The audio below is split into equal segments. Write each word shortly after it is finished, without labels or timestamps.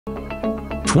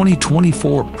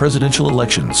2024 presidential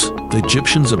elections, the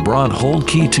Egyptians abroad hold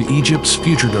key to Egypt's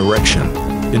future direction.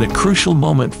 In a crucial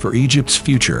moment for Egypt's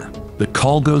future, the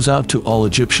call goes out to all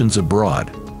Egyptians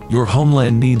abroad. Your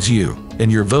homeland needs you,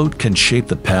 and your vote can shape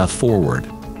the path forward.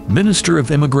 Minister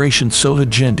of Immigration Soha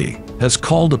Gendi has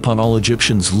called upon all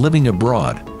Egyptians living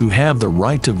abroad who have the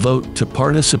right to vote to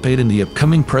participate in the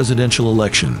upcoming presidential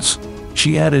elections.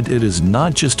 She added it is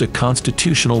not just a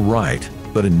constitutional right,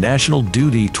 but a national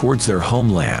duty towards their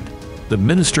homeland. The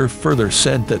minister further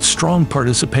said that strong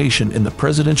participation in the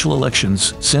presidential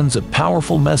elections sends a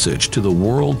powerful message to the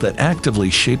world that actively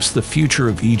shapes the future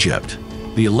of Egypt.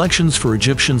 The elections for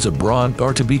Egyptians abroad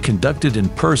are to be conducted in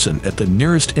person at the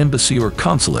nearest embassy or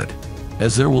consulate,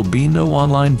 as there will be no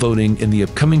online voting in the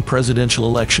upcoming presidential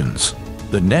elections.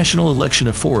 The National Election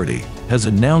Authority has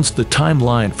announced the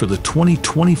timeline for the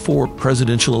 2024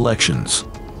 presidential elections.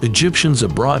 Egyptians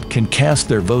abroad can cast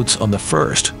their votes on the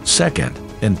 1st,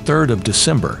 2nd, and 3rd of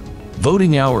December.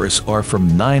 Voting hours are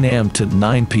from 9 a.m. to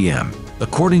 9 p.m.,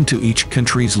 according to each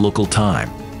country's local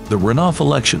time. The runoff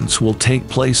elections will take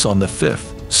place on the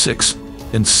 5th, 6th,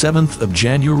 and 7th of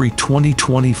January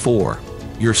 2024.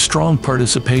 Your strong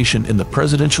participation in the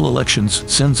presidential elections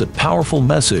sends a powerful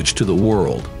message to the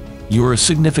world. You are a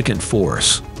significant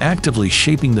force, actively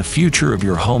shaping the future of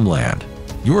your homeland.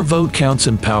 Your vote counts.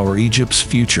 Empower Egypt's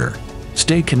future.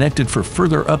 Stay connected for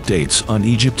further updates on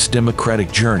Egypt's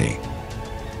democratic journey.